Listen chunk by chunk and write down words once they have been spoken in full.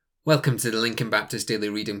Welcome to the Lincoln Baptist Daily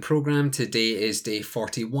Reading Programme. Today is day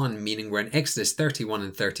 41, meaning we're in Exodus 31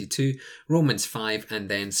 and 32, Romans 5 and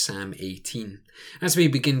then Psalm 18. As we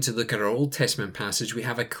begin to look at our Old Testament passage, we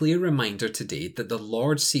have a clear reminder today that the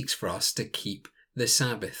Lord seeks for us to keep the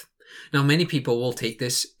Sabbath. Now, many people will take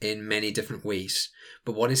this in many different ways,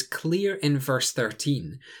 but what is clear in verse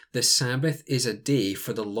 13, the Sabbath is a day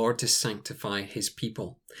for the Lord to sanctify his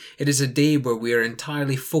people. It is a day where we are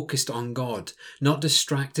entirely focused on God, not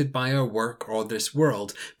distracted by our work or this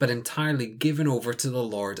world, but entirely given over to the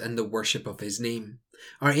Lord and the worship of his name.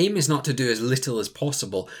 Our aim is not to do as little as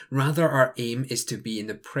possible. Rather, our aim is to be in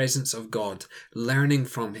the presence of God, learning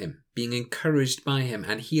from him, being encouraged by him,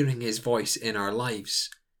 and hearing his voice in our lives.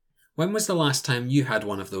 When was the last time you had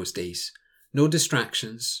one of those days? No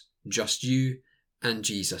distractions, just you and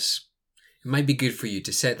Jesus. It might be good for you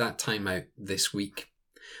to set that time out this week.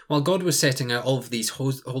 While God was setting out all of these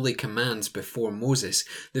holy commands before Moses,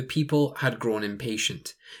 the people had grown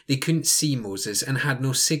impatient. They couldn't see Moses and had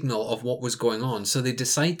no signal of what was going on, so they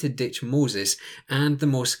decided to ditch Moses and the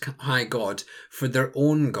Most High God for their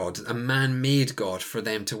own God, a man-made God for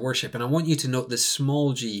them to worship. And I want you to note the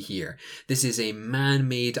small g here. This is a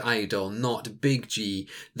man-made idol, not big G,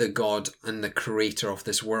 the God and the creator of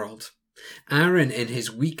this world. Aaron, in his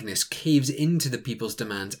weakness, caves into the people's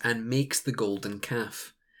demands and makes the golden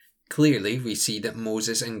calf. Clearly, we see that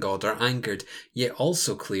Moses and God are angered, yet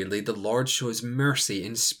also clearly the Lord shows mercy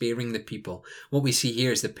in sparing the people. What we see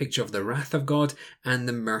here is the picture of the wrath of God and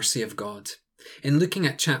the mercy of God. In looking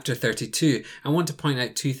at chapter 32, I want to point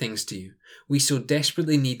out two things to you. We so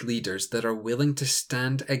desperately need leaders that are willing to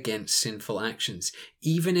stand against sinful actions,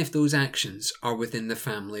 even if those actions are within the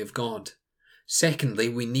family of God. Secondly,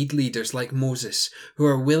 we need leaders like Moses, who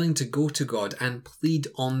are willing to go to God and plead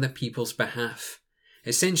on the people's behalf.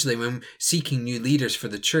 Essentially, when seeking new leaders for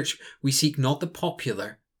the church, we seek not the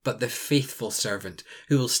popular, but the faithful servant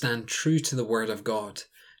who will stand true to the word of God.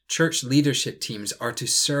 Church leadership teams are to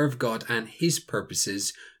serve God and his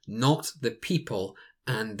purposes, not the people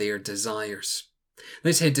and their desires.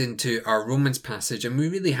 Let's head into our Romans passage, and we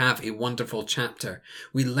really have a wonderful chapter.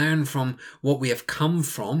 We learn from what we have come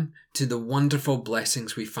from to the wonderful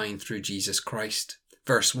blessings we find through Jesus Christ.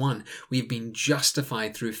 Verse 1, we've been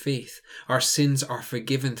justified through faith. Our sins are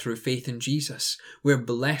forgiven through faith in Jesus. We're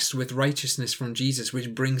blessed with righteousness from Jesus,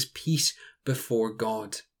 which brings peace before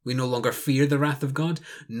God. We no longer fear the wrath of God,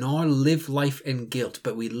 nor live life in guilt,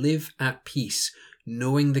 but we live at peace,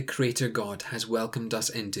 knowing the Creator God has welcomed us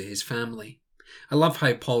into his family. I love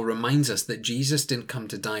how Paul reminds us that Jesus didn't come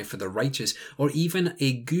to die for the righteous or even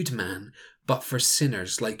a good man, but for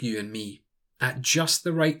sinners like you and me. At just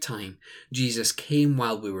the right time, Jesus came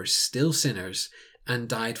while we were still sinners and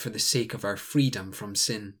died for the sake of our freedom from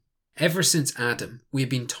sin. Ever since Adam, we have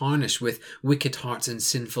been tarnished with wicked hearts and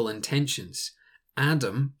sinful intentions.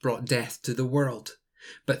 Adam brought death to the world.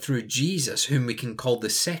 But through Jesus, whom we can call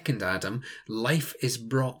the second Adam, life is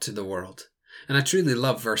brought to the world. And I truly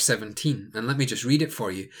love verse 17, and let me just read it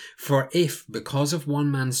for you. For if, because of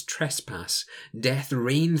one man's trespass, death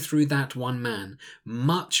reigned through that one man,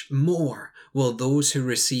 much more will those who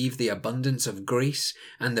receive the abundance of grace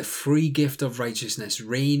and the free gift of righteousness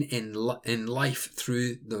reign in life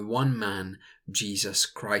through the one man, Jesus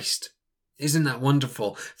Christ. Isn't that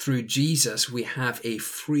wonderful? Through Jesus, we have a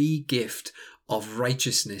free gift of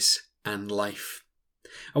righteousness and life.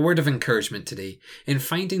 A word of encouragement today. In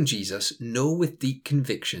finding Jesus, know with deep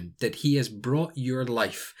conviction that he has brought your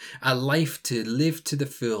life, a life to live to the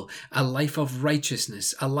full, a life of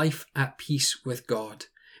righteousness, a life at peace with God.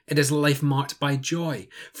 It is a life marked by joy,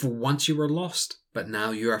 for once you were lost, but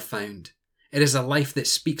now you are found. It is a life that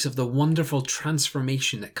speaks of the wonderful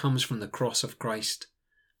transformation that comes from the cross of Christ.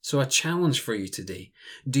 So a challenge for you today.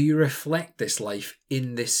 Do you reflect this life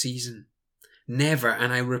in this season? Never,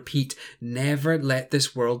 and I repeat, never let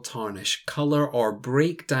this world tarnish, colour or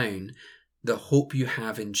break down the hope you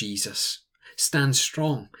have in Jesus. Stand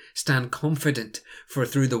strong, stand confident, for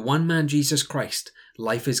through the one man Jesus Christ,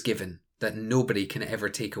 life is given that nobody can ever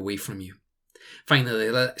take away from you.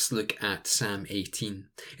 Finally, let's look at Psalm 18.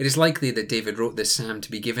 It is likely that David wrote this psalm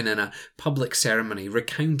to be given in a public ceremony,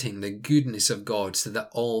 recounting the goodness of God so that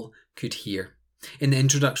all could hear. In the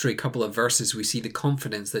introductory couple of verses, we see the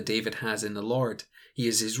confidence that David has in the Lord. He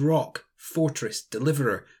is his rock, fortress,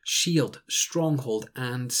 deliverer, shield, stronghold,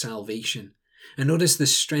 and salvation. And notice the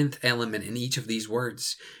strength element in each of these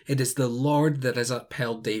words. It is the Lord that has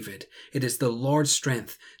upheld David. It is the Lord's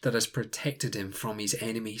strength that has protected him from his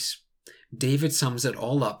enemies. David sums it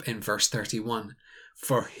all up in verse 31.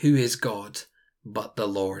 For who is God but the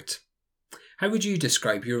Lord? How would you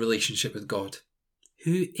describe your relationship with God?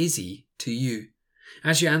 Who is he to you?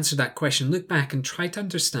 As you answer that question, look back and try to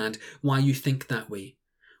understand why you think that way.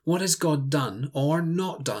 What has God done or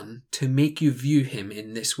not done to make you view him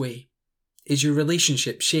in this way? Is your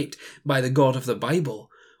relationship shaped by the God of the Bible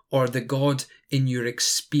or the God in your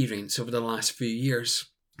experience over the last few years?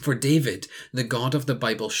 For David, the God of the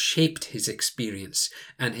Bible shaped his experience,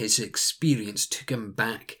 and his experience took him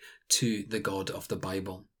back to the God of the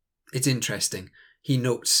Bible. It's interesting. He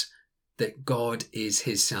notes that God is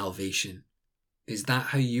his salvation. Is that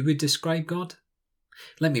how you would describe God?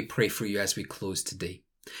 Let me pray for you as we close today.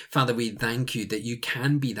 Father, we thank you that you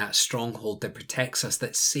can be that stronghold that protects us,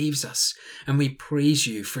 that saves us. And we praise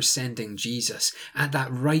you for sending Jesus at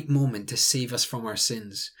that right moment to save us from our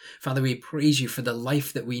sins. Father, we praise you for the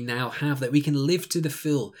life that we now have, that we can live to the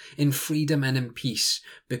full in freedom and in peace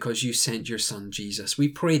because you sent your Son, Jesus. We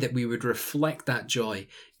pray that we would reflect that joy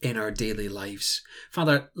in our daily lives.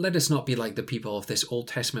 Father, let us not be like the people of this Old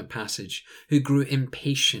Testament passage who grew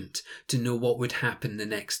impatient to know what would happen the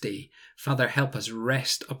next day. Father, help us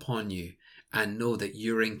rest upon you and know that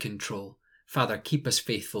you're in control. Father, keep us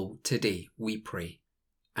faithful today, we pray.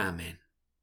 Amen.